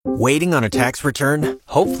Waiting on a tax return?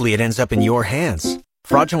 Hopefully it ends up in your hands.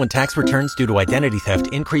 Fraudulent tax returns due to identity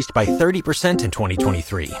theft increased by 30% in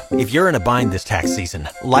 2023. If you're in a bind this tax season,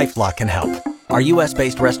 LifeLock can help. Our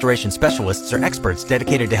U.S.-based restoration specialists are experts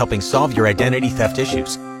dedicated to helping solve your identity theft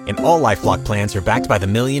issues. And all LifeLock plans are backed by the $1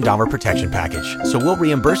 Million Protection Package. So we'll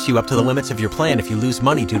reimburse you up to the limits of your plan if you lose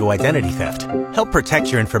money due to identity theft. Help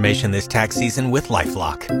protect your information this tax season with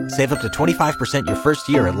LifeLock. Save up to 25% your first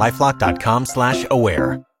year at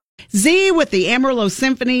LifeLock.com/aware. Z with the Amarillo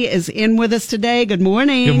Symphony is in with us today. Good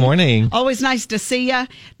morning. Good morning. Always nice to see you.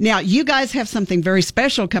 Now, you guys have something very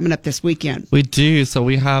special coming up this weekend. We do. So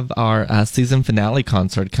we have our season finale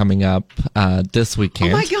concert coming up this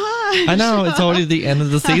weekend. Oh, my gosh. I know. It's already the end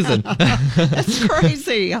of the season. That's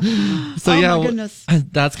crazy. So, my goodness.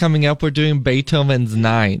 That's coming up. We're doing Beethoven's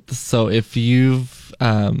Ninth. So if you've,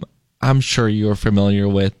 I'm sure you're familiar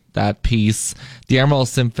with that piece. The Amarillo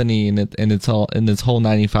Symphony in its whole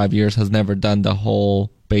 95 years has never done the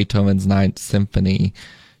whole Beethoven's Ninth Symphony,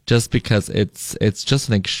 just because it's just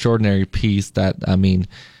an extraordinary piece that, I mean,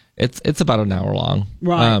 it's about an hour long.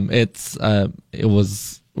 Right. It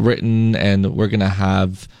was written, and we're gonna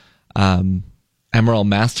have Amarillo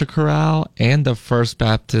Master Chorale and the First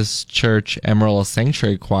Baptist Church Amarillo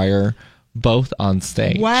Sanctuary Choir both on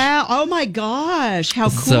stage. Wow. Oh, my gosh. How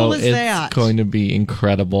cool is that? It's going to be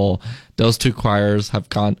incredible. Those two choirs have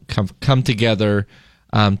come together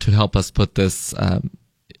to help us put this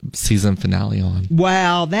season finale on.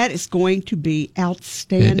 Wow, that is going to be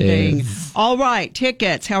outstanding. It is. All right,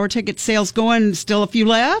 tickets. How are ticket sales going? Still a few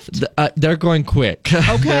left? They're going quick.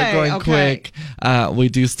 Okay, They're going quick. We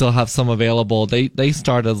do still have some available. They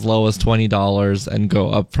start as low as $20 and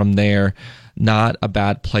go up from there. Not a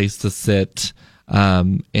bad place to sit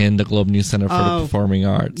in the Globe News Center for the Performing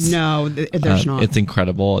Arts. No, there's not. It's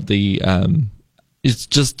incredible. It's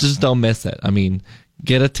just don't miss it. I mean,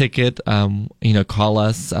 get a ticket. Call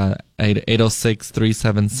us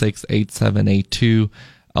 806-376-8782.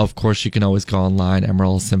 Of course, you can always go online,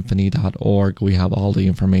 amarillosymphony.org. We have all the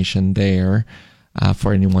information there.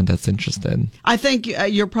 For anyone that's interested. I think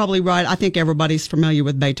you're probably right. I think everybody's familiar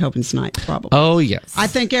with Beethoven's Ninth, probably. Oh, yes. I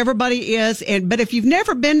think everybody is. But if you've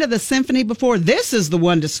never been to the symphony before, this is the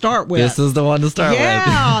one to start with. This is the one to start with.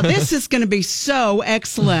 Yeah, this is going to be so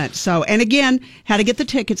excellent. So, and again, how to get the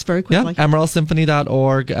tickets very quickly. Yeah,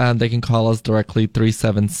 amarillosymphony.org. They can call us directly,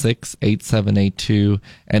 376-8782,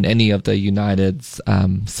 and any of the Uniteds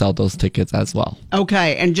sell those tickets as well.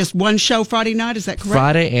 Okay, and just one show Friday night, is that correct?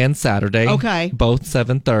 Friday and Saturday. Okay. Both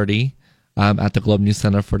 7:30 at the Globe News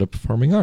Center for the Performing Arts.